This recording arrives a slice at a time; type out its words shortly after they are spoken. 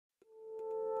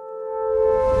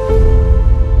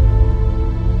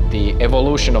the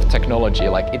evolution of technology,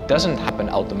 like, it doesn't happen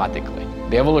automatically.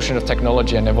 The evolution of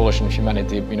technology and evolution of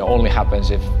humanity, only happens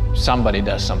if somebody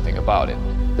does something about it.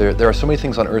 There are so many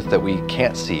things on Earth that we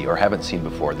can't see or haven't seen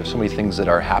before. There's so many things that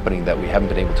are happening that we haven't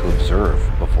been able to observe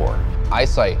before.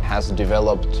 ICEYE has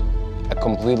developed a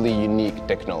completely unique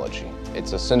technology.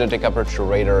 It's a synthetic aperture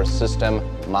radar system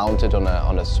mounted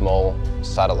on a small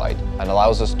satellite and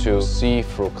allows us to see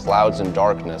through clouds and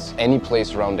darkness any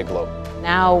place around the globe.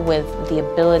 Now, with the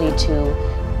ability to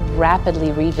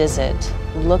rapidly revisit,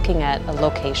 looking at a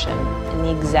location in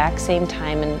the exact same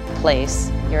time and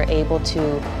place, you're able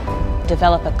to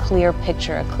develop a clear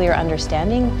picture, a clear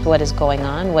understanding of what is going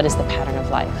on, what is the pattern of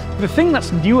life. The thing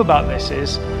that's new about this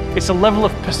is it's a level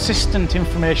of persistent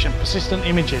information, persistent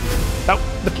imaging that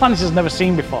the planet has never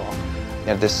seen before.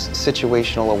 This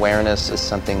situational awareness is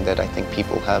something that I think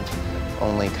people have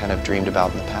only kind of dreamed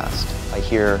about in the past. I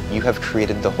hear you have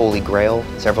created the Holy Grail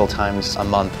several times a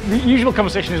month. The usual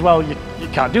conversation is, well, you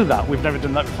can't do that. We've never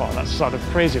done that before. That's sort of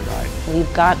crazy, right?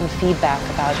 We've gotten feedback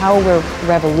about how we're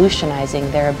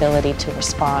revolutionizing their ability to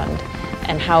respond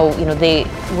and how, they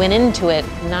went into it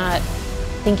not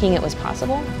thinking it was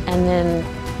possible, and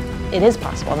then it is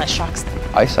possible, and that shocks them.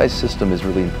 ICEYE's system is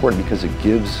really important because it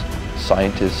gives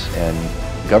scientists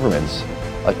and governments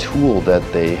a tool that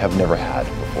they have never had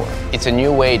before. It's a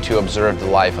new way to observe the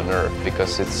life on Earth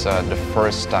because it's the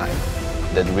first time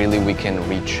that really we can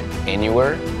reach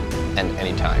anywhere and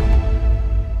anytime.